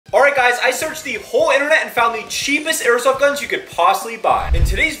Alright guys, I searched the whole internet and found the cheapest airsoft guns you could possibly buy. In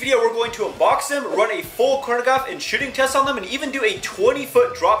today's video, we're going to unbox them, run a full chronograph and shooting test on them, and even do a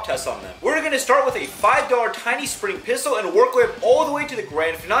 20-foot drop test on them. We're going to start with a $5 tiny spring pistol and work our way up all the way to the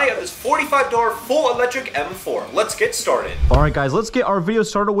grand finale of this $45 full electric M4. Let's get started. Alright guys, let's get our video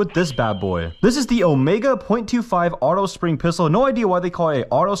started with this bad boy. This is the Omega .25 auto spring pistol. No idea why they call it an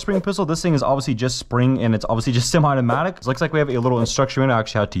auto spring pistol. This thing is obviously just spring and it's obviously just semi-automatic. It looks like we have a little instruction manual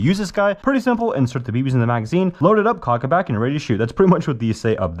actually how to use this guy. Pretty simple. Insert the BBs in the magazine, load it up, cock it back, and you're ready to shoot. That's pretty much what these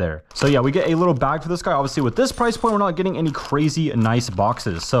say up there. So yeah, we get a little bag for this guy. Obviously with this price point, we're not getting any crazy nice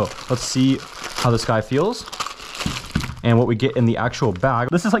boxes. So let's see how this guy feels and what we get in the actual bag.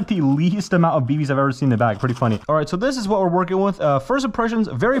 This is like the least amount of BBs I've ever seen in the bag. Pretty funny. All right, so this is what we're working with. First impressions,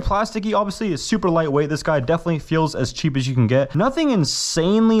 very plasticky. Obviously, it's super lightweight. This guy definitely feels as cheap as you can get. Nothing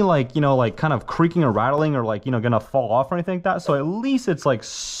insanely like, you know, like kind of creaking or rattling or like, you know, gonna fall off or anything like that. So at least it's like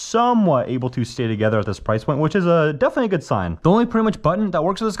somewhat able to stay together at this price point, which is definitely a good sign. The only pretty much button that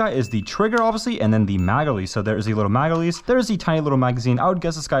works with this guy is the trigger, obviously, and then the mag release. So there's a little mag release. There's the tiny little magazine. I would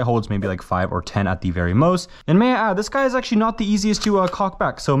guess this guy holds maybe like 5 or 10 at the very most. And may I add, this guy is actually not the easiest to cock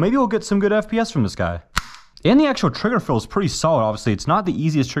back, so maybe we'll get some good FPS from this guy. And the actual trigger feels pretty solid. Obviously, it's not the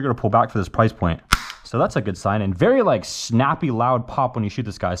easiest trigger to pull back for this price point, so that's a good sign. And very like snappy, loud pop when you shoot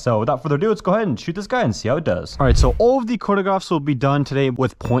this guy. So without further ado, let's go ahead and shoot this guy and see how it does. All right, so all of the chronographs will be done today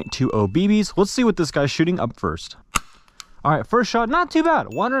with .20 BBs. Let's see what this guy's shooting up first. All right, first shot, not too bad.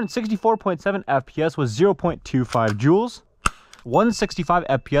 164.7 FPS with 0.25 joules. 165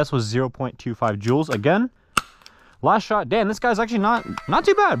 FPS with 0.25 joules again. Last shot, damn, this guy's actually not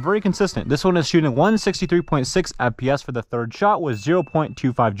too bad. Very consistent. This one is shooting 163.6 FPS for the third shot with 0.25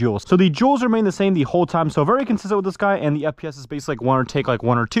 joules. So the joules remain the same the whole time. So very consistent with this guy, and the FPS is basically like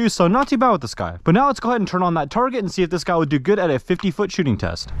one or two. So not too bad with this guy. But now let's go ahead and turn on that target and see if this guy would do good at a 50-foot shooting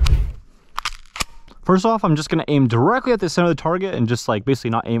test. First off, I'm just gonna aim directly at the center of the target and just like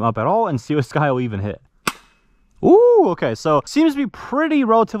basically not aim up at all and see what this guy will even hit. Ooh, okay, so seems to be pretty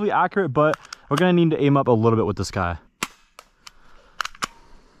relatively accurate, but we're gonna need to aim up a little bit with this guy.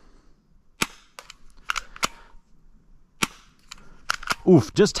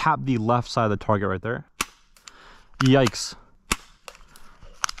 Oof, just tap the left side of the target right there. Yikes.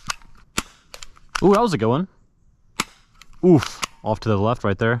 Ooh, that was a good one. Oof, off to the left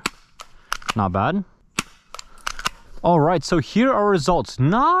right there. Not bad. All right, so here are our results.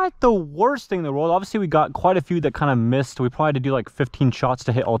 Not the worst thing in the world. Obviously, we got quite a few that kind of missed. We probably had to do like 15 shots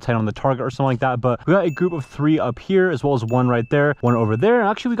to hit all 10 on the target or something like that. But we got a group of 3 up here, as well as 1 right there, 1 over there. And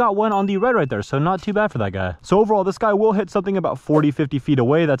actually, we got 1 on the red right there. So not too bad for that guy. So overall, this guy will hit something about 40, 50 feet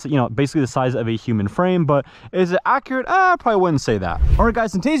away. That's, you know, basically the size of a human frame. But is it accurate? I probably wouldn't say that. All right,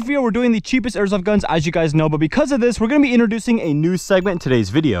 guys, in today's video, we're doing the cheapest airsoft guns, as you guys know. But because of this, we're going to be introducing a new segment in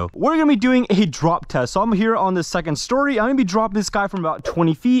today's video. We're going to be doing a drop test. So I'm here on the second story. I'm going to be dropping this guy from about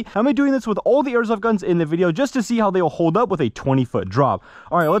 20 feet. I'm gonna be doing this with all the airsoft guns in the video just to see how they'll hold up with a 20-foot drop.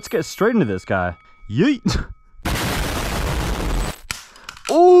 All right, let's get straight into this guy. Yeet.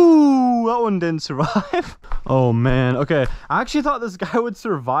 Ooh, that one didn't survive. Oh man, okay. I actually thought this guy would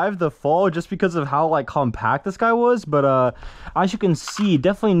survive the fall just because of how like compact this guy was, but as you can see,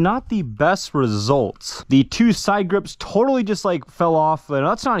 definitely not the best results. The 2 side grips totally just like fell off, but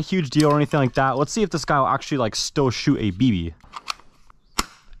that's not a huge deal or anything like that. Let's see if this guy will actually like still shoot a BB.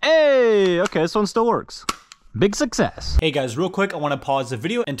 Hey, okay, this one still works. Big success. Hey guys, real quick, I want to pause the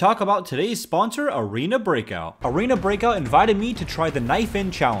video and talk about today's sponsor, Arena Breakout. Arena Breakout invited me to try the Knife In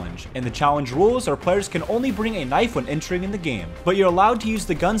Challenge, and the challenge rules are players can only bring a knife when entering in the game, but you're allowed to use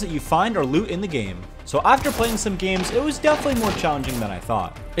the guns that you find or loot in the game. So after playing some games, it was definitely more challenging than I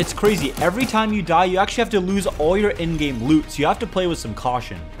thought. It's crazy, every time you die, you actually have to lose all your in-game loot, so you have to play with some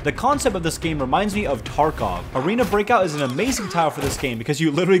caution. The concept of this game reminds me of Tarkov. Arena Breakout is an amazing title for this game because you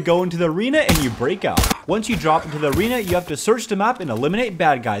literally go into the arena and you break out. Once you drop into the arena, you have to search the map and eliminate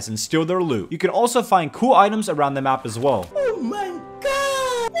bad guys and steal their loot. You can also find cool items around the map as well. Oh my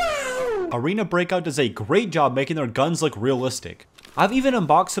god! Wow! Arena Breakout does a great job making their guns look realistic. I've even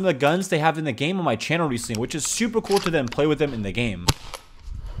unboxed some of the guns they have in the game on my channel recently, which is super cool to then play with them in the game.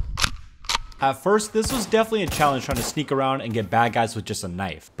 At first, this was definitely a challenge trying to sneak around and get bad guys with just a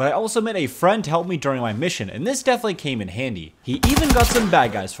knife. But I also met a friend to help me during my mission, and this definitely came in handy. He even got some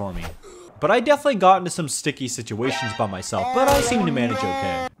bad guys for me. But I definitely got into some sticky situations by myself, but I seemed to manage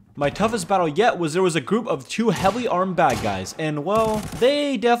okay. My toughest battle yet was there was a group of 2 heavily armed bad guys, and well,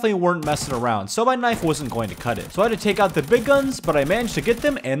 they definitely weren't messing around, so my knife wasn't going to cut it. So I had to take out the big guns, but I managed to get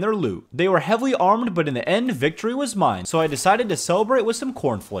them and their loot. They were heavily armed, but in the end, victory was mine, so I decided to celebrate with some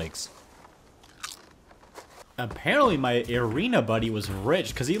cornflakes. Apparently my arena buddy was rich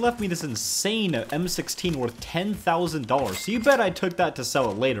because he left me this insane M16 worth $10,000. So you bet I took that to sell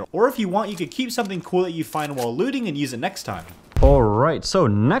it later. Or if you want, you could keep something cool that you find while looting and use it next time. Alright, so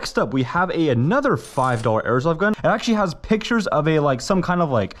next up we have another $5 airsoft gun. It actually has pictures of a some kind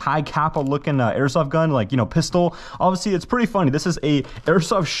of high kappa looking airsoft gun, pistol. Obviously it's pretty funny. This is a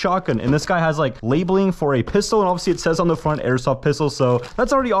airsoft shotgun and this guy has labeling for a pistol, and obviously it says on the front airsoft pistol, so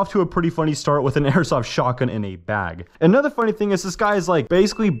that's already off to a pretty funny start with an airsoft shotgun in a bag. Another funny thing is this guy is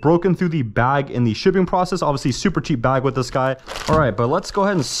basically broken through the bag in the shipping process. Obviously super cheap bag with this guy. Alright, but let's go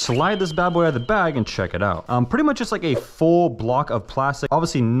ahead and slide this bad boy out of the bag and check it out. Pretty much just a full block of plastic.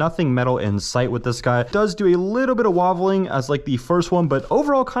 Obviously nothing metal in sight with this guy. It does do a little bit of wobbling as the first one, but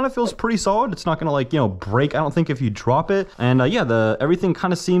overall kind of feels pretty solid. It's not gonna break, I don't think, if you drop it. And yeah, everything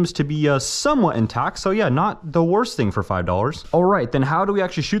kind of seems to be somewhat intact, so yeah, not the worst thing for $5. All right, then how do we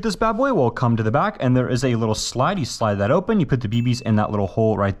actually shoot this bad boy? Well, come to the back and there is a little slide. You slide that open, you put the BBs in that little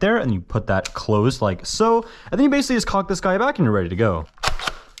hole right there, and you put that closed like so, and then you basically just cock this guy back and you're ready to go.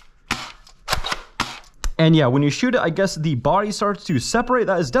 And yeah, when you shoot it, I guess the body starts to separate.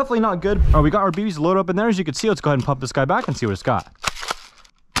 That is definitely not good. All right, we got our BBs loaded up in there. As you can see, let's go ahead and pump this guy back and see what it's got.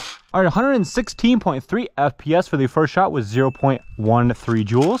 All right, 116.3 FPS for the first shot with 0.13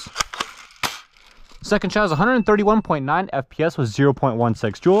 joules. Second shot is 131.9 FPS with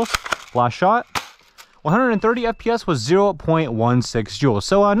 0.16 joules. Last shot, 130 FPS with 0.16 joules.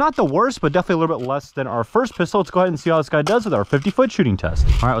 So not the worst, but definitely a little bit less than our first pistol. Let's go ahead and see how this guy does with our 50-foot shooting test.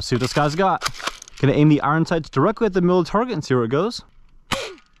 All right, let's see what this guy's got. Gonna aim the iron sights directly at the middle of the target and see where it goes. Okay,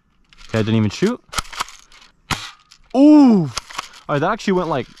 I didn't even shoot. Ooh! Alright, that actually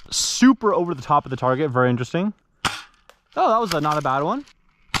went super over the top of the target. Very interesting. Oh, that was not a bad one.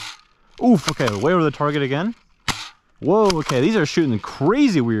 Oof, okay, way over the target again. Whoa, okay, these are shooting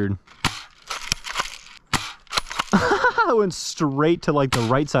crazy weird. That went straight to the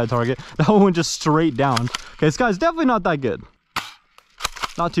right side target. That one went just straight down. Okay, this guy's definitely not that good.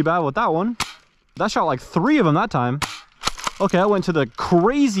 Not too bad with that one. That shot 3 of them that time. Okay, I went to the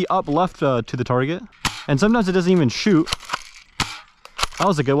crazy up left to the target. And sometimes it doesn't even shoot. That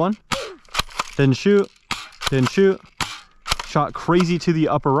was a good one. Didn't shoot. Didn't shoot. Shot crazy to the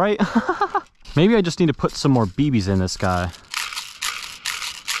upper right. Maybe I just need to put some more BBs in this guy.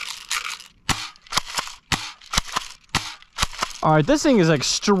 All right, this thing is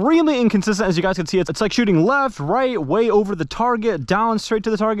extremely inconsistent, as you guys can see. It's like shooting left, right, way over the target, down, straight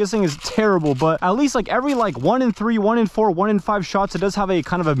to the target. This thing is terrible, but at least every 1 in 3, 1 in 4, 1 in 5 shots, it does have a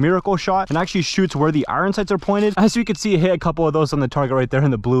kind of a miracle shot and actually shoots where the iron sights are pointed. As you can see, it hit a couple of those on the target right there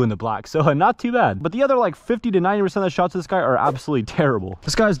in the blue and the black, so not too bad. But the other 50 to 90% of the shots of this guy are absolutely terrible.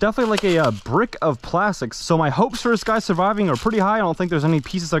 This guy is definitely a brick of plastic, so my hopes for this guy surviving are pretty high. I don't think there's any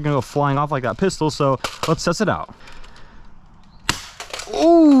pieces that are gonna go flying off like that pistol, so let's test it out.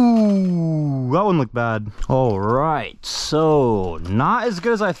 Ooh, that one looked bad. All right, so not as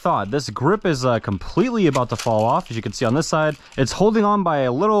good as I thought. This grip is completely about to fall off. As you can see on this side, it's holding on by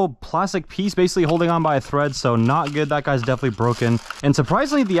a little plastic piece, basically holding on by a thread, so not good. That guy's definitely broken. And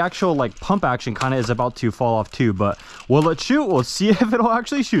surprisingly, the actual pump action kind of is about to fall off too, but will it shoot? We'll see if it'll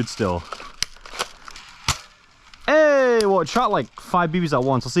actually shoot still. Hey, well, it shot 5 BBs at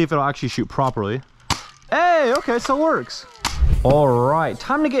once. Let's see if it'll actually shoot properly. Hey, okay, so it works. All right,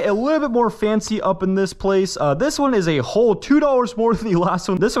 time to get a little bit more fancy up in this place. This one is a whole $2 more than the last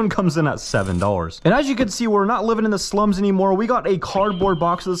one. This one comes in at $7. And as you can see, we're not living in the slums anymore. We got a cardboard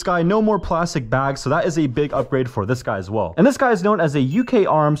box of this guy, no more plastic bags, so that is a big upgrade for this guy as well. And this guy is known as a UK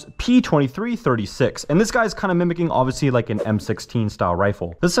Arms P2336. And this guy is kind of mimicking, obviously, an M16 style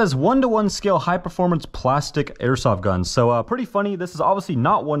rifle. This says 1-to-1 scale high performance plastic airsoft gun. So pretty funny. This is obviously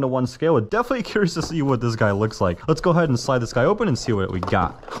not 1-to-1 scale. We're definitely curious to see what this guy looks like. Let's go ahead and slide this guy open and see what we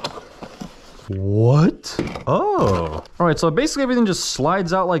got. What? Oh. All right, so basically everything just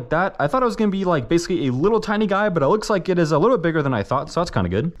slides out like that. I thought it was gonna be basically a little tiny guy, but it looks like it is a little bit bigger than I thought, so that's kind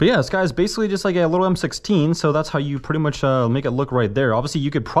of good. But yeah, this guy is basically just a little M16, so that's how you pretty much make it look right there. Obviously,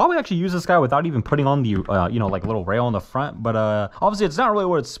 you could probably actually use this guy without even putting on the, little rail on the front, but obviously it's not really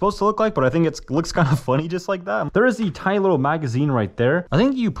what it's supposed to look like, but I think it looks kind of funny just like that. There is the tiny little magazine right there. I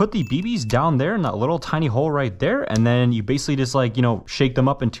think you put the BBs down there in that little tiny hole right there, and then you basically just shake them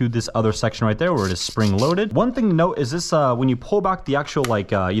up into this other section right there where it is spring loaded. One thing to note is this, when you pull back the actual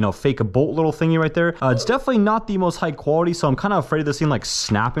fake bolt little thingy right there, it's definitely not the most high quality, so I'm kind of afraid of this thing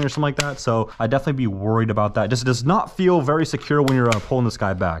snapping or something like that, so I'd definitely be worried about that. Just does not feel very secure when you're pulling this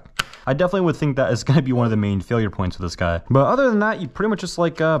guy back. I definitely would think that is going to be one of the main failure points of this guy. But other than that, you pretty much just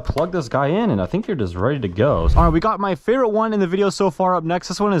like plug this guy in, and I think you're just ready to go. All right, we got my favorite one in the video so far up next.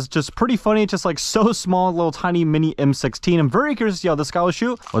 This one is just pretty funny. It's just like so small, little tiny mini M16. I'm very curious to see how this guy will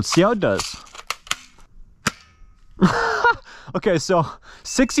shoot. Let's see how it does. Okay, so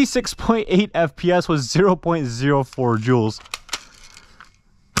 66.8 FPS was 0.04 joules.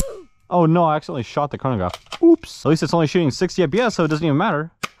 Oh no, I accidentally shot the chronograph. Oops. At least it's only shooting 60 FPS, so it doesn't even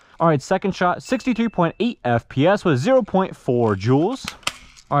matter. All right, second shot, 63.8 FPS with 0.4 joules.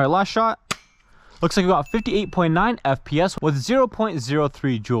 All right, last shot. Looks like we got 58.9 FPS with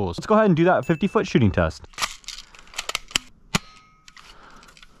 0.03 joules. Let's go ahead and do that 50-foot shooting test.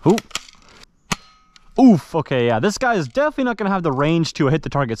 Ooh. Oof, okay, yeah, this guy is definitely not gonna have the range to hit the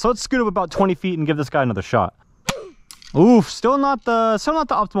target. So let's scoot up about 20 feet and give this guy another shot. Oof, still not the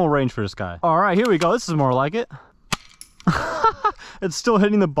optimal range for this guy. All right, here we go. This is more like it. It's still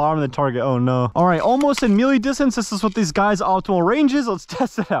hitting the bottom of the target. Oh no. All right, almost in melee distance. This is what these guys' optimal range is. Let's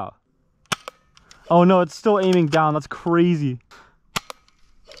test it out. Oh no, it's still aiming down. That's crazy.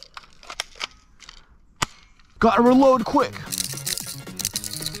 Gotta reload quick.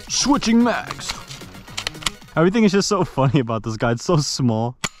 Switching mags. Everything is just so funny about this guy. It's so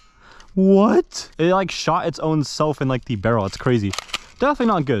small. What? It like shot its own self in like the barrel. It's crazy. Definitely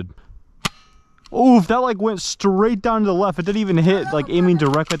not good. Oof, that like went straight down to the left. It didn't even hit, like aiming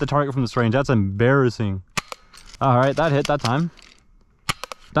directly at the target from this range. That's embarrassing. All right, that hit that time.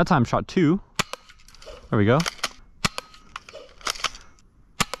 That time shot 2. There we go.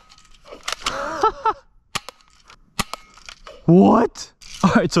 What?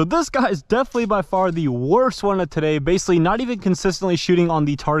 All right, so this guy is definitely by far the worst one of today. Basically not even consistently shooting on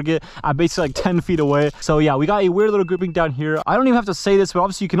the target at basically like 10 feet away. So yeah, we got a weird little grouping down here. I don't even have to say this, but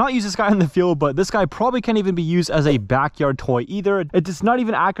obviously you cannot use this guy in the field, but this guy probably can't even be used as a backyard toy either. It's not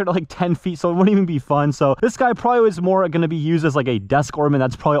even accurate at like 10 feet, so it wouldn't even be fun. So this guy probably was more going to be used as like a desk ornament.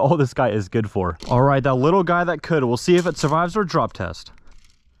 That's probably all this guy is good for. All right, that little guy that could. We'll see if it survives our drop test.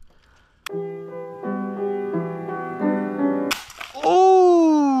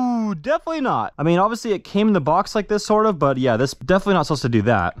 Definitely not. I mean, obviously it came in the box like this sort of, but yeah, this definitely not supposed to do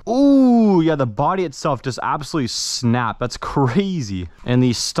that. Ooh, yeah, the body itself just absolutely snapped. That's crazy. And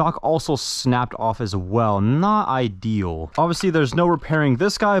the stock also snapped off as well. Not ideal. Obviously there's no repairing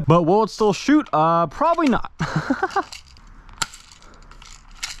this guy, but will it still shoot? Probably not.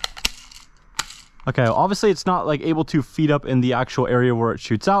 Okay, well, obviously it's not like able to feed up in the actual area where it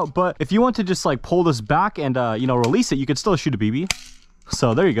shoots out, but if you want to just like pull this back and you know, release it, you could still shoot a BB.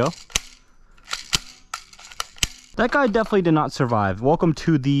 So there you go. That guy definitely did not survive. Welcome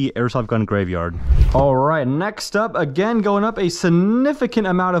to the airsoft gun graveyard. All right, next up, again, going up a significant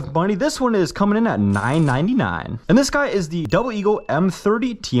amount of money. This one is coming in at $9.99. And this guy is the Double Eagle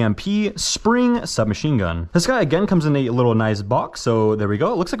M30 TMP Spring Submachine Gun. This guy, again, comes in a little nice box. So there we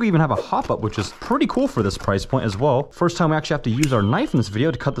go. It looks like we even have a hop-up, which is pretty cool for this price point as well. First time we actually have to use our knife in this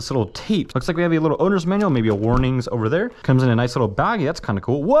video to cut this little tape. Looks like we have a little owner's manual, maybe a warnings over there. Comes in a nice little baggie. That's kind of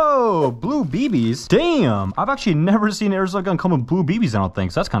cool. Whoa, blue BBs. Damn, I've actually never seen an airsoft gun come with blue BBs, I don't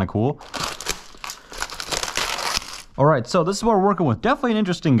think, so that's kind of cool. All right, so this is what we're working with. Definitely an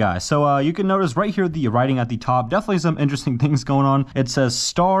interesting guy. So you can notice right here the writing at the top. Definitely some interesting things going on. It says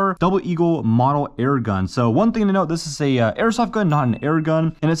Star Double Eagle Model Air Gun. So one thing to note, this is a airsoft gun, not an air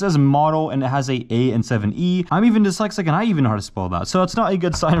gun. And it says model and it has a A and 7E. I'm even dyslexic and I even know how to spell that. So it's not a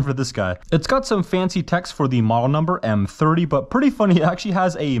good sign for this guy. It's got some fancy text for the model number M30, but pretty funny. It actually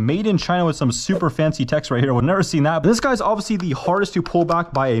has a made in China with some super fancy text right here. We've never seen that. But this guy's obviously the hardest to pull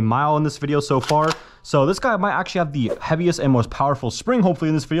back by a mile in this video so far. So this guy might actually have the heaviest and most powerful spring, hopefully,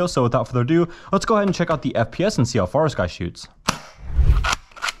 in this video. So without further ado, let's go ahead and check out the FPS and see how far this guy shoots.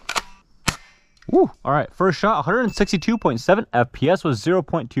 Woo. All right, first shot, 162.7 FPS with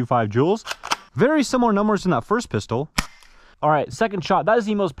 0.25 joules. Very similar numbers in that first pistol. All right, second shot, that is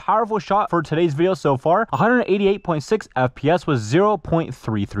the most powerful shot for today's video so far. 188.6 FPS with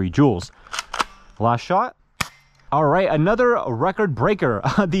 0.33 joules. Last shot. All right, another record breaker.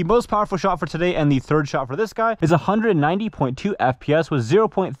 The most powerful shot for today and the third shot for this guy is 190.2 FPS with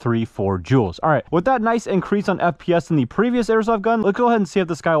 0.34 joules. All right, with that nice increase on FPS in the previous airsoft gun, let's go ahead and see if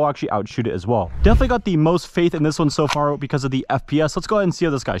this guy will actually outshoot it as well. Definitely got the most faith in this one so far because of the FPS. Let's go ahead and see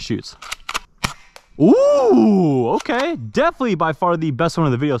how this guy shoots. Ooh, okay. Definitely by far the best one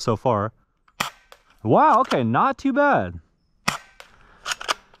of the video so far. Wow, okay, not too bad.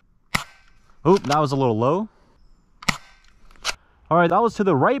 Oop, that was a little low. All right, that was to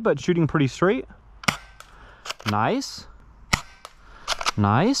the right, but shooting pretty straight. Nice.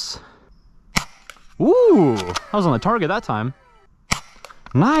 Nice. Ooh, that was on the target that time.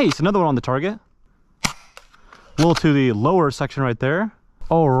 Nice, another one on the target. A little to the lower section right there.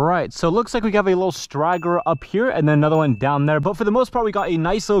 All right, so it looks like we have a little straggler up here and then another one down there. But for the most part, we got a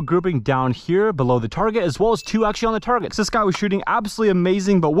nice little grouping down here below the target, as well as two actually on the target. So this guy was shooting absolutely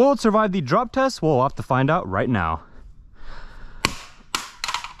amazing, but will it survive the drop test? We'll have to find out right now.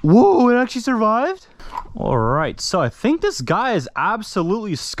 Whoa, it actually survived? All right, so I think this guy is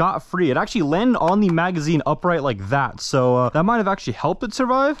absolutely scot-free. It actually landed on the magazine upright like that. So that might have actually helped it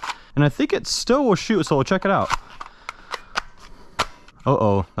survive. And I think it still will shoot, so we'll check it out.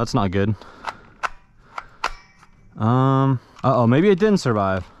 Uh-oh, that's not good. Uh-oh, maybe it didn't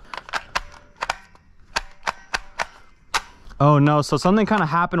survive. Oh no, so something kind of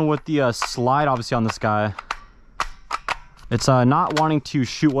happened with the slide obviously on this guy. It's not wanting to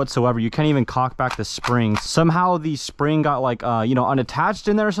shoot whatsoever. You can't even cock back the spring. Somehow the spring got like, you know, unattached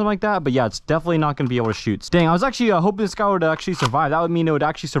in there or something like that. But yeah, it's definitely not going to be able to shoot. Dang, I was actually hoping this guy would actually survive. That would mean it would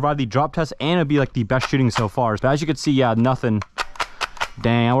actually survive the drop test and it'd be like the best shooting so far. But as you can see, yeah, nothing.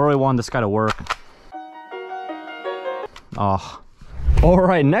 Dang, I really wanted this guy to work. Oh.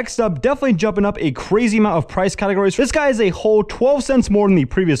 Alright, next up, definitely jumping up a crazy amount of price categories. This guy is a whole 12 cents more than the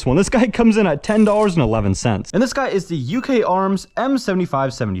previous one. This guy comes in at $10.11. And this guy is the UK Arms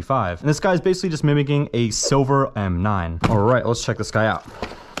M7575. And this guy is basically just mimicking a silver M9. Alright, let's check this guy out.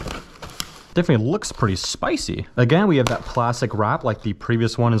 Definitely looks pretty spicy. Again, we have that plastic wrap like the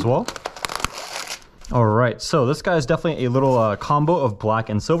previous one as well. All right, so this guy is definitely a little combo of black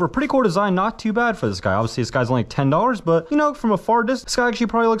and silver. Pretty cool design, not too bad for this guy. Obviously, this guy's only $10, but you know, from a far distance, this guy actually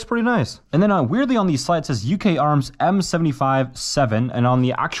probably looks pretty nice. And then weirdly on the slide, it says UK Arms M75-7, and on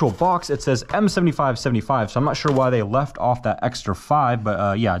the actual box, it says M75-75, so I'm not sure why they left off that extra 5,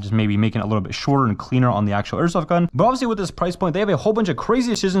 but yeah, just maybe making it a little bit shorter and cleaner on the actual airsoft gun. But obviously with this price point, they have a whole bunch of crazy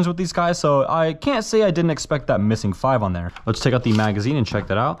decisions with these guys, so I can't say I didn't expect that missing 5 on there. Let's take out the magazine and check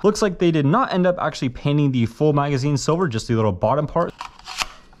that out. Looks like they did not end up actually painting the full magazine silver, just the little bottom part.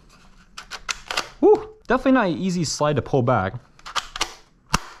 Woo, definitely not an easy slide to pull back.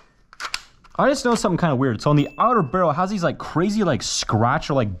 I just noticed something kind of weird. So on the outer barrel, it has these like crazy like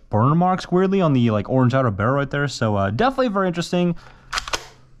scratch or like burn marks weirdly on the like orange outer barrel right there. So definitely very interesting.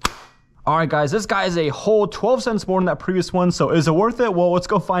 All right, guys, this guy is a whole 12 cents more than that previous one. So is it worth it? Well, let's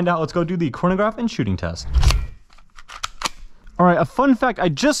go find out. Let's go do the chronograph and shooting test. All right, a fun fact I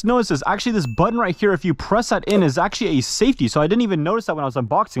just noticed is actually this button right here, if you press that in, is actually a safety. So I didn't even notice that when I was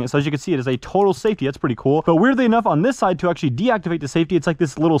unboxing it. So as you can see, it is a total safety. That's pretty cool. But weirdly enough, on this side to actually deactivate the safety, it's like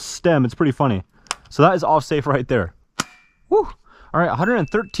this little stem. It's pretty funny. So that is off safe right there. Woo. All right,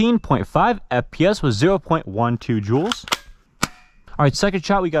 113.5 FPS with 0.12 joules. All right, second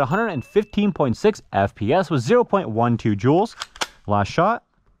shot, we got 115.6 FPS with 0.12 joules. Last shot.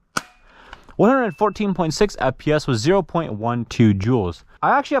 114.6 FPS with 0.12 joules.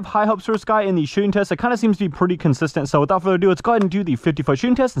 I actually have high hopes for this guy in the shooting test. It kind of seems to be pretty consistent. So without further ado, let's go ahead and do the 50-foot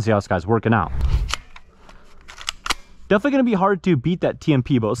shooting test and see how this guy's working out. Definitely going to be hard to beat that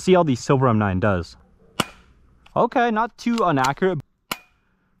TMP, but let's see how the Silver M9 does. Okay, not too inaccurate.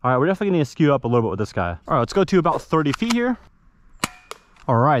 All right, we're definitely going to skew up a little bit with this guy. All right, let's go to about 30 feet here.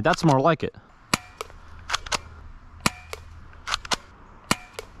 All right, that's more like it.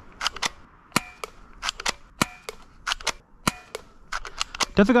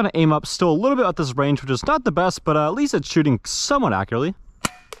 Definitely got to aim up still a little bit at this range, which is not the best, but at least it's shooting somewhat accurately.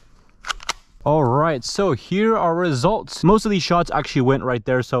 All right, so here are results. Most of these shots actually went right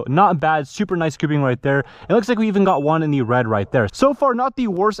there, so not bad. Super nice grouping right there. It looks like we even got one in the red right there. So far, not the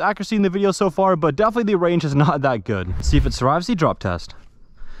worst accuracy in the video so far, but definitely the range is not that good. Let's see if it survives the drop test.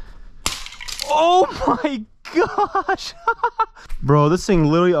 Oh my gosh! Bro, this thing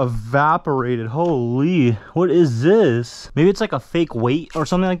literally evaporated. Holy, what is this? Maybe it's like a fake weight or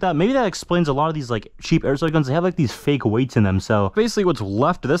something like that. Maybe that explains a lot of these like cheap airsoft guns. They have like these fake weights in them. So basically what's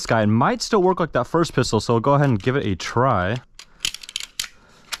left of this guy, it might still work like that first pistol. So we'll go ahead and give it a try.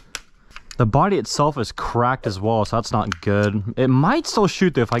 The body itself is cracked as well, so that's not good. It might still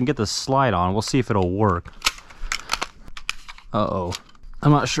shoot though if I can get the slide on. We'll see if it'll work. Uh-oh. I'm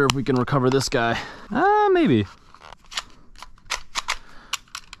not sure if we can recover this guy. Maybe.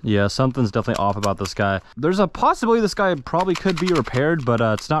 Yeah, something's definitely off about this guy. There's a possibility this guy probably could be repaired, but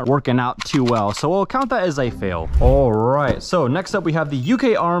it's not working out too well. So we'll count that as a fail. All right, so next up we have the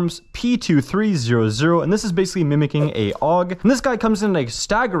UK Arms P2300, and this is basically mimicking a AUG. And this guy comes in a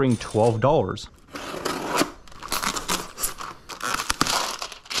staggering $12.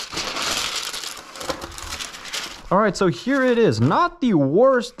 All right, so here it is. Not the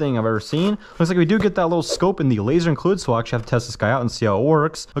worst thing I've ever seen. Looks like we do get that little scope and the laser included, so we'll actually have to test this guy out and see how it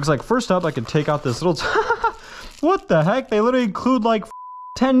works. Looks like first up, I could take out this little... What the heck? They literally include like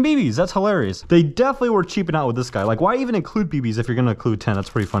 10 BBs. That's hilarious. They definitely were cheaping out with this guy. Like, why even include BBs if you're gonna include 10? That's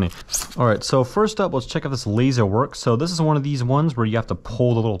pretty funny. All right, so first up, let's check out this laser works. So this is one of these ones where you have to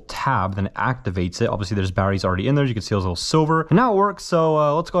pull the little tab, then it activates it. Obviously, there's batteries already in there. You can see those little silver. And now it works,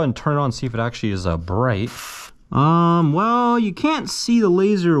 so let's go ahead and turn it on and see if it actually is bright. Well, you can't see the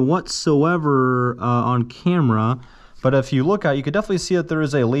laser whatsoever on camera. But if you look at it, you could definitely see that there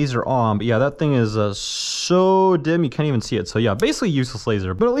is a laser on. But yeah, that thing is so dim, you can't even see it. So yeah, basically useless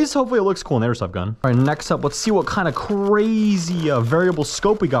laser. But at least hopefully it looks cool in the airsoft gun. All right, next up, let's see what kind of crazy variable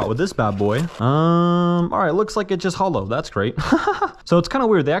scope we got with this bad boy. All right, looks like it's just hollow. That's great. So it's kind of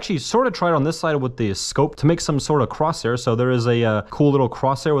weird. They actually sort of tried on this side with the scope to make some sort of crosshair. So there is a cool little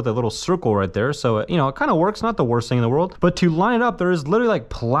crosshair with a little circle right there. So, you know, it kind of works. Not the worst thing in the world. But to line it up, there is literally like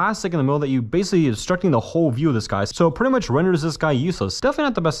plastic in the middle that you basically obstructing the whole view of this guy. So pretty much renders this guy useless. Definitely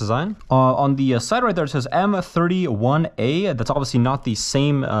not the best design. On the side right there, it says M31A. That's obviously not the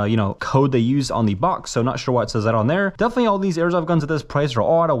same, you know, code they use on the box. So not sure why it says that on there. Definitely all these airsoft guns at this price are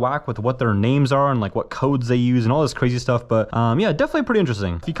all out of whack with what their names are and like what codes they use and all this crazy stuff. But yeah, definitely pretty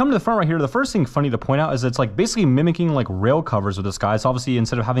interesting. If you come to the front right here, the first thing funny to point out is it's like basically mimicking like rail covers with this guy. So obviously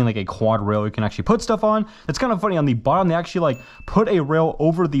instead of having like a quad rail, you can actually put stuff on. It's kind of funny. On the bottom, they actually like put a rail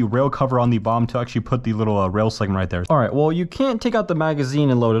over the rail cover on the bottom to actually put the little rail segment right there. All right, well, you can't take out the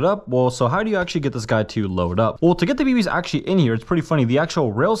magazine and load it up. Well, so how do you actually get this guy to load up? Well, to get the BBs actually in here, it's pretty funny. The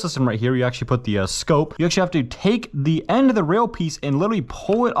actual rail system right here, you actually put the scope. You actually have to take the end of the rail piece and literally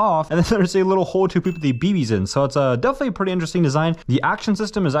pull it off, and then there's a little hole to put the BBs in. So it's definitely a pretty interesting design. The action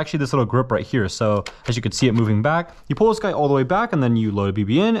system is actually this little grip right here. So as you can see it moving back, you pull this guy all the way back, and then you load a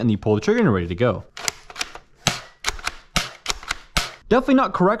BB in, and you pull the trigger, and you're ready to go. Definitely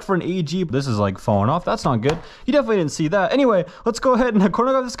not correct for an AEG, but this is like falling off. That's not good. You definitely didn't see that. Anyway, let's go ahead and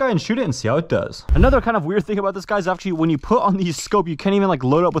chronograph this guy and shoot it and see how it does. Another kind of weird thing about this guy is actually when you put on the scope, you can't even like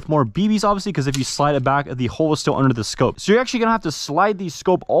load up with more BBs, obviously, because if you slide it back, the hole is still under the scope. So you're actually gonna have to slide the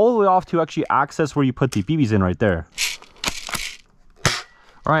scope all the way off to actually access where you put the BBs in right there.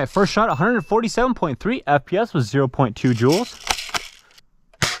 All right, first shot, 147.3 FPS with 0.2 joules.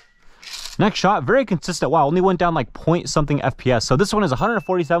 Next shot, very consistent. Wow, only went down like point something FPS. So this one is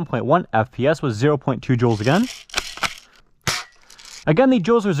 147.1 FPS with 0.2 joules again. Again, the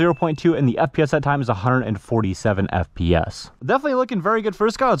joules are 0.2 and the FPS that time is 147 FPS. Definitely looking very good for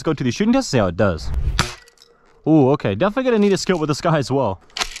this guy. Let's go to the shooting test and see how it does. Ooh, okay. Definitely gonna need a scope with this guy as well.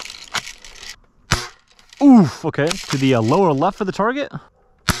 Oof, okay. To the lower left of the target.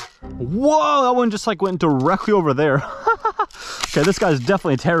 Whoa, that one just like went directly over there. Okay, this guy's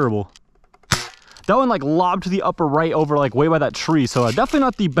definitely terrible. That one like lobbed to the upper right over like way by that tree. So definitely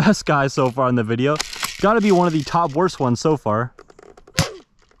not the best guy so far in the video. Gotta be one of the top worst ones so far.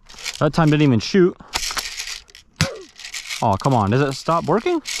 That time didn't even shoot. Oh, come on. Does it stop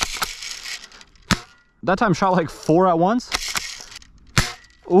working? That time shot like 4 at once.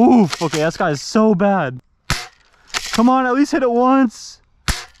 Oof. Okay, this guy is so bad. Come on, at least hit it once.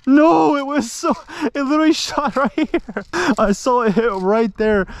 No, it literally shot right here. I saw it hit right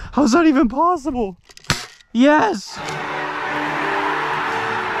there. How's that even possible? Yes.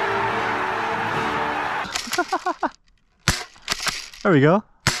 There we go.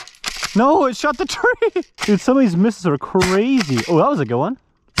 No, it shot the tree. Dude, some of these misses are crazy. Oh, that was a good one.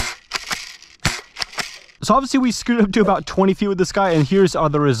 So obviously we scooted up to about 20 feet with this guy, and here's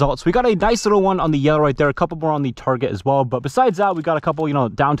the results. We got a nice little one on the yellow right there, a couple more on the target as well. But besides that, we got a couple, you know,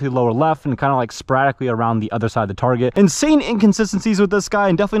 down to the lower left and kind of like sporadically around the other side of the target. Insane inconsistencies with this guy,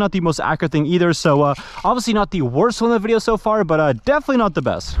 and definitely not the most accurate thing either. So obviously not the worst one in the video so far, but definitely not the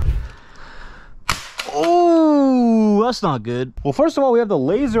best. Oh, that's not good. Well, first of all, we have the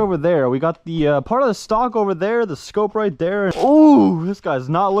laser over there. We got the part of the stock over there, the scope right there. Oh, this guy's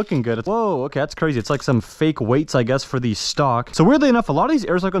not looking good. Whoa, okay, that's crazy. It's like some fake weights, I guess, for the stock. So weirdly enough, a lot of these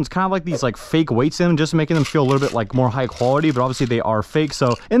airsoft guns kind of like these like fake weights in them, just making them feel a little bit like more high quality, but obviously they are fake.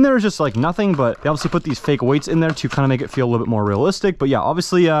 So in there is just like nothing, but they obviously put these fake weights in there to kind of make it feel a little bit more realistic. But yeah,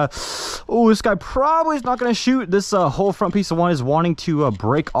 obviously, oh, this guy probably is not going to shoot. This whole front piece of one is wanting to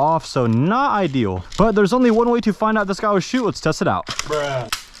break off, so not ideal. But there's only one way to find out if this guy will shoot. Let's test it out. Bruh.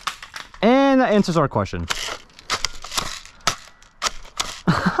 And that answers our question.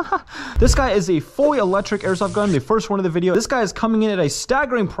 This guy is a fully electric airsoft gun, the first one of the video. This guy is coming in at a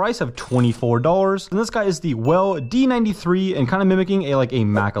staggering price of $24. And this guy is the Well D93 and kind of mimicking a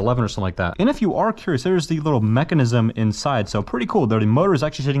Mac 11 or something like that. And if you are curious, there's the little mechanism inside. So pretty cool. The motor is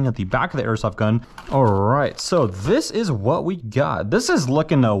actually sitting at the back of the airsoft gun. All right, so this is what we got. This is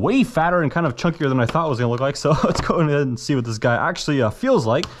looking way fatter and kind of chunkier than I thought it was gonna look like. So let's go ahead and see what this guy actually feels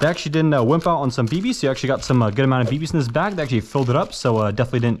like. They actually didn't wimp out on some BBs. So you actually got some good amount of BBs in this bag. They actually filled it up. So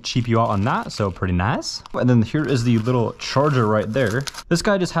definitely didn't cheap you out on that. So pretty nice. And then here is the little charger right there. This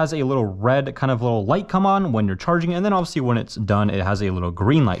guy just has a little red kind of little light come on when you're charging. And then obviously when it's done, it has a little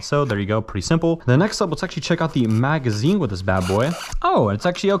green light. So there you go. Pretty simple. The next up, let's actually check out the magazine with this bad boy. Oh, it's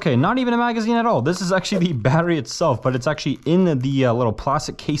actually okay. Not even a magazine at all. This is actually the battery itself, but it's actually in the little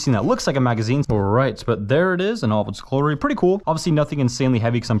plastic casing that looks like a magazine. All right, but there it is in all of its glory. Pretty cool. Obviously nothing insanely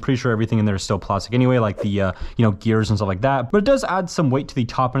heavy because I'm pretty sure everything in there is still plastic anyway, like the you know, gears and stuff like that. But it does add some weight to the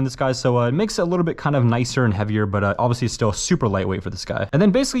top end of this guy, so it makes it a little bit kind of nicer and heavier, but obviously it's still super lightweight for this guy. And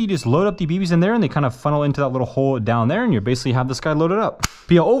then basically you just load up the BBs in there and they kind of funnel into that little hole down there, and you basically have this guy loaded up.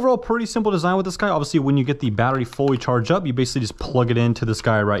 But yeah, overall pretty simple design with this guy. Obviously when you get the battery fully charged up, you basically just plug it into this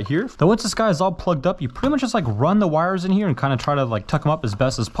guy right here. Then once this guy is all plugged up, you pretty much just like run the wires in here and kind of try to like tuck them up as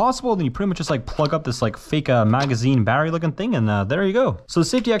best as possible. Then you pretty much just like plug up this like fake magazine battery looking thing, and there you go. So the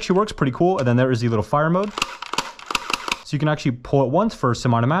safety actually works pretty cool. And then there is the little fire mode. So you can actually pull it once for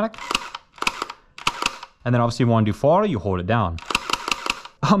semi-automatic. And then obviously if you want to do full auto, you hold it down.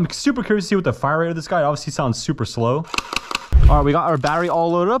 I'm super curious to see what the fire rate of this guy obviously sounds super slow. All right, we got our battery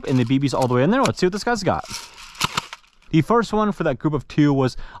all loaded up and the BB's all the way in there. Let's see what this guy's got. The first one for that group of two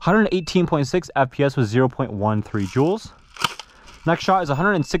was 118.6 FPS with 0.13 joules. Next shot is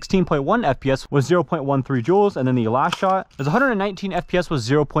 116.1 FPS with 0.13 joules. And then the last shot is 119 FPS with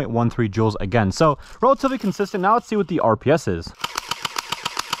 0.13 joules again. So relatively consistent. Now let's see what the RPS is.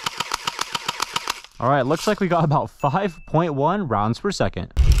 All right, looks like we got about 5.1 rounds per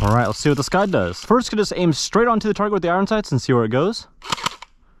second. All right, let's see what this guy does. First, gonna just aim straight onto the target with the iron sights and see where it goes.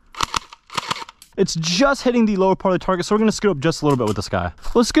 It's just hitting the lower part of the target, so we're gonna scoot up just a little bit with this guy.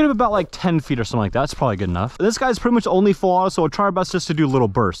 Let's scoot up about like 10 feet or something like that. That's probably good enough. This guy's pretty much only full auto, so we'll try our best just to do little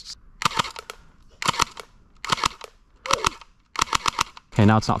bursts. Okay,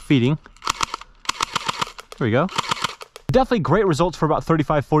 now it's not feeding. There we go. Definitely great results for about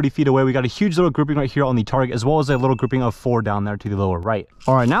 35-40 feet away. We got a huge little grouping right here on the target, as well as a little grouping of 4 down there to the lower right.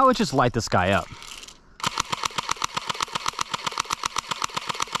 All right, now let's just light this guy up.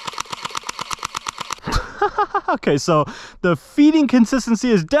 Okay, so the feeding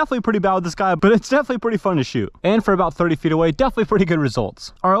consistency is definitely pretty bad with this guy, but it's definitely pretty fun to shoot. And for about 30 feet away, definitely pretty good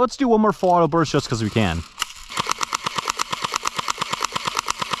results. All right, let's do one more full auto burst just because we can.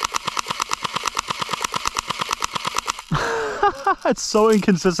 It's so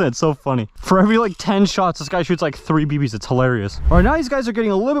inconsistent. It's so funny. For every like 10 shots, this guy shoots like 3 BBs. It's hilarious. All right, now these guys are getting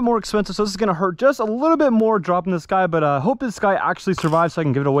a little bit more expensive, so this is gonna hurt just a little bit more dropping this guy, but I hope this guy actually survives so I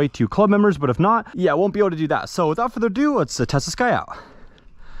can give it away to club members. But if not, yeah, I won't be able to do that. So without further ado, let's test this guy out.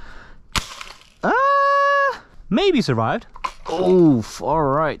 Maybe survived. Oof, all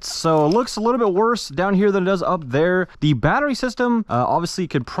right, so it looks a little bit worse down here than it does up there. The battery system obviously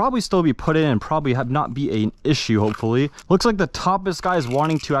could probably still be put in and probably not be an issue, hopefully. Looks like the top of this guy is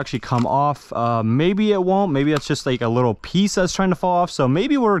wanting to actually come off. Maybe it won't. Maybe it's just like a little piece that's trying to fall off. So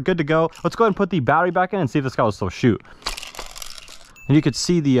maybe we're good to go. Let's go ahead and put the battery back in and see if this guy will still shoot. And you could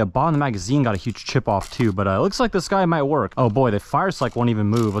see the bottom of the magazine got a huge chip off too, but it looks like this guy might work. Oh boy, the fire select won't even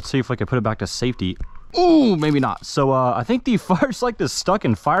move. Let's see if I can put it back to safety. Ooh, maybe not. So I think the fire select is stuck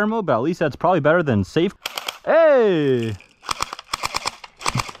in fire mode, but at least that's probably better than safe. Hey!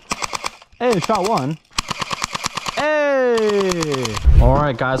 Hey, shot one. Hey! All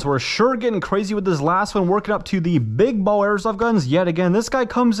right, guys, we're sure getting crazy with this last one, working up to the big ball airsoft guns yet again. This guy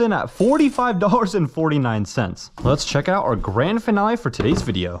comes in at $45.49. Let's check out our grand finale for today's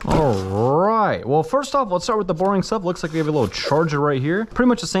video. All right, well, first off, let's start with the boring stuff. Looks like we have a little charger right here. Pretty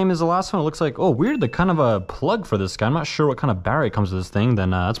much the same as the last one. It looks like, oh, weird, the kind of a plug for this guy. I'm not sure what kind of battery comes with this thing.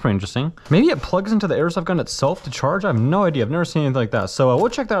 Then that's pretty interesting. Maybe it plugs into the airsoft gun itself to charge. I have no idea. I've never seen anything like that. So we'll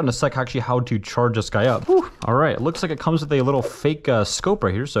check that out in a sec, actually, how to charge this guy up. Whew. All right, it looks like it comes with a little fake scope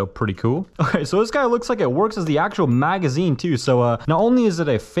right here, so pretty cool. Okay, so this guy looks like it works as the actual magazine too. So not only is it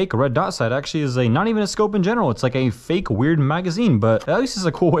a fake red dot sight, actually is not even a scope in general. It's like a fake weird magazine, but at least it's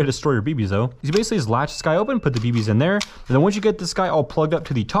a cool way to store your BBs though. You basically just latch this guy open, put the BBs in there, and then once you get this guy all plugged up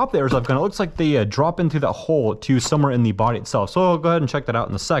to the top of the airsoft gun, it looks like they drop into that hole to somewhere in the body itself. So I'll go ahead and check that out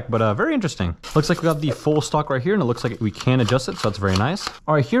in a sec, but very interesting. Looks like we got the full stock right here, and it looks like we can adjust it, so that's very nice.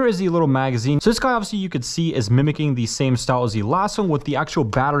 All right, here is the little magazine. So this guy obviously you could see is mimicking the same style as the last one with with the actual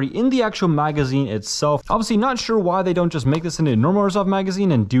battery in the actual magazine itself. Obviously not sure why they don't just make this into a normal Airsoft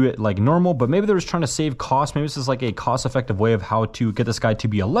magazine and do it like normal, but maybe they're just trying to save cost. Maybe this is like a cost-effective way of how to get this guy to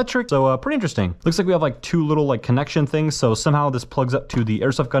be electric. So pretty interesting. Looks like we have like two little like connection things. So somehow this plugs up to the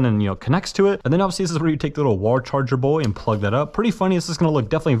Airsoft gun and, you know, connects to it. And then obviously this is where you take the little wall charger boy and plug that up. Pretty funny. This is going to look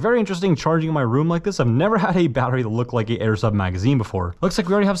definitely very interesting charging in my room like this. I've never had a battery that looked like a Airsoft magazine before. Looks like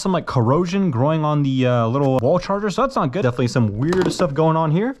we already have some like corrosion growing on the little wall charger, so that's not good. Definitely some weird stuff going on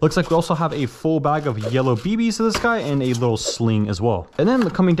here. Looks like we also have a full bag of yellow BBs to this guy and a little sling as well. And then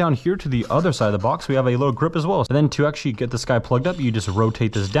coming down here to the other side of the box, we have a little grip as well. And then to actually get this guy plugged up, you just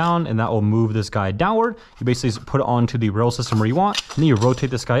rotate this down and that will move this guy downward. You basically put it onto the rail system where you want, and then you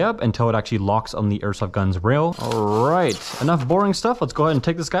rotate this guy up until it actually locks on the Airsoft gun's rail. All right, enough boring stuff. Let's go ahead and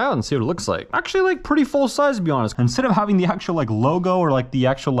take this guy out and see what it looks like. Actually, like pretty full size, to be honest. Instead of having the actual like logo or like the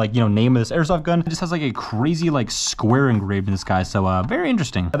actual like, you know, name of this Airsoft gun, it just has like a crazy like square engraved in this guy. So very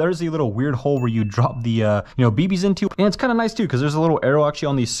interesting. There's a little weird hole where you drop the you know, BBs into, and it's kind of nice too because there's a little arrow actually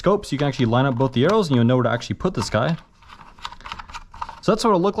on these scopes. You can actually line up both the arrows and you'll know where to actually put this guy. So that's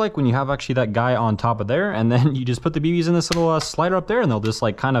what it'll look like when you have actually that guy on top of there, and then you just put the BBs in this little slider up there, and they'll just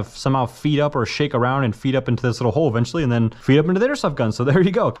like kind of somehow feed up or shake around and feed up into this little hole eventually, and then feed up into the Airsoft gun. So there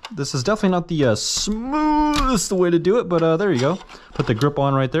you go. This is definitely not the smoothest way to do it, but there you go. Put the grip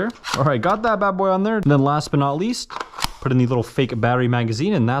on right there. All right, got that bad boy on there. And then last but not least, put in the little fake battery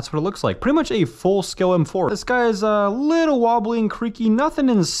magazine, and that's what it looks like. Pretty much a full-scale M4. This guy is a little wobbly and creaky. Nothing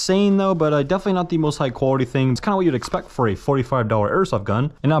insane, though, but definitely not the most high-quality thing. It's kind of what you'd expect for a $45 Airsoft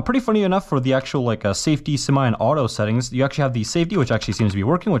gun. And pretty funny enough, for the actual like safety, semi, and auto settings, you actually have the safety, which actually seems to be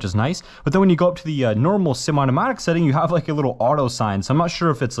working, which is nice. But then when you go up to the normal semi-automatic setting, you have like a little auto sign. So I'm not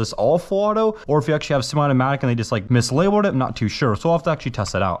sure if it's this all full auto, or if you actually have semi-automatic and they just like mislabeled it. I'm not too sure. So I'll have to actually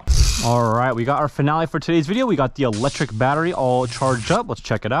test it out. All right, we got our finale for today's video. We got the electric battery all charged up. Let's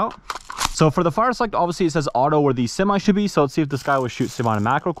check it out. So for the fire select, obviously it says auto where the semi should be. So let's see if this guy will shoot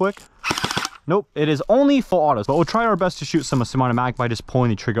semi-automatic real quick. Nope, it is only full auto, but we'll try our best to shoot some semi-automatic by just pulling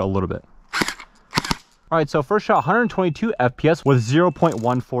the trigger a little bit. All right, so first shot 122 FPS with 0.14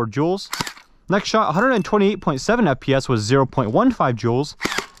 joules. Next shot 128.7 FPS with 0.15 joules.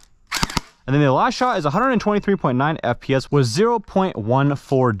 And then the last shot is 123.9 FPS with 0.14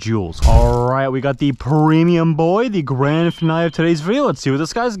 joules. All right, we got the premium boy, the grand finale of today's video. Let's see what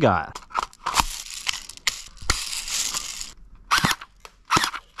this guy's got.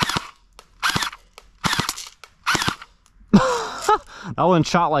 That one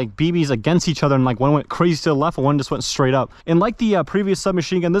shot like BBs against each other, and like one went crazy to the left and one just went straight up. And like the previous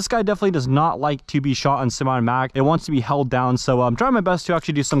submachine gun, this guy definitely does not like to be shot on semi-automatic. It wants to be held down. So I'm trying my best to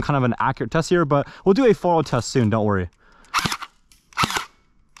actually do some kind of an accurate test here, but we'll do a full test soon, don't worry.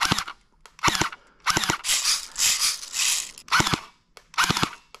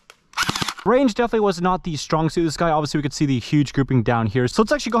 Range definitely was not the strong suit of this guy. Obviously we could see the huge grouping down here. So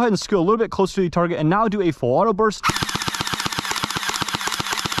let's actually go ahead and scoot a little bit closer to the target and now do a full auto burst.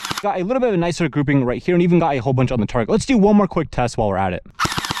 Got a little bit of a nicer grouping right here and even got a whole bunch on the target. Let's do one more quick test while we're at it.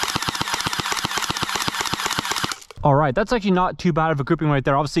 All right, that's actually not too bad of a grouping right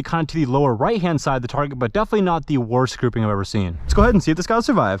there. Obviously kind of to the lower right hand side of the target, but definitely not the worst grouping I've ever seen. Let's go ahead and see if this guy will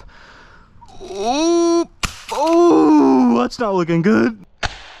survive. Oh, that's not looking good.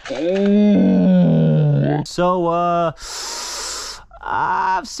 So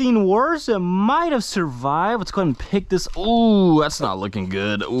I've seen worse. It might have survived. Let's go ahead and pick this. Oh, that's not looking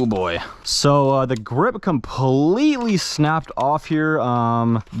good. Oh boy. So the grip completely snapped off here.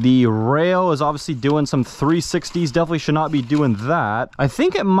 The rail is obviously doing some 360s. Definitely should not be doing that. I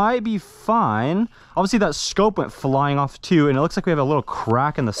think it might be fine. Obviously that scope went flying off too, and it looks like we have a little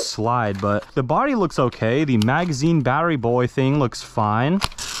crack in the slide, but the body looks okay. The magazine battery boy thing looks fine.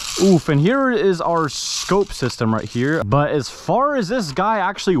 Oof, and here is our scope system right here. But as far as this guy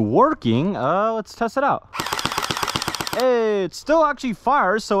actually working, let's test it out. Hey, it still actually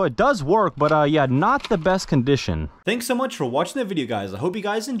fires, so it does work, but yeah, not the best condition. Thanks so much for watching the video, guys. I hope you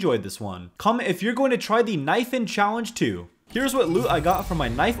guys enjoyed this one. Comment if you're going to try the knife-in challenge too. Here's what loot I got from my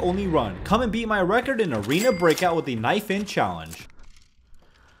knife-only run. Come and beat my record in Arena Breakout with the knife-in challenge.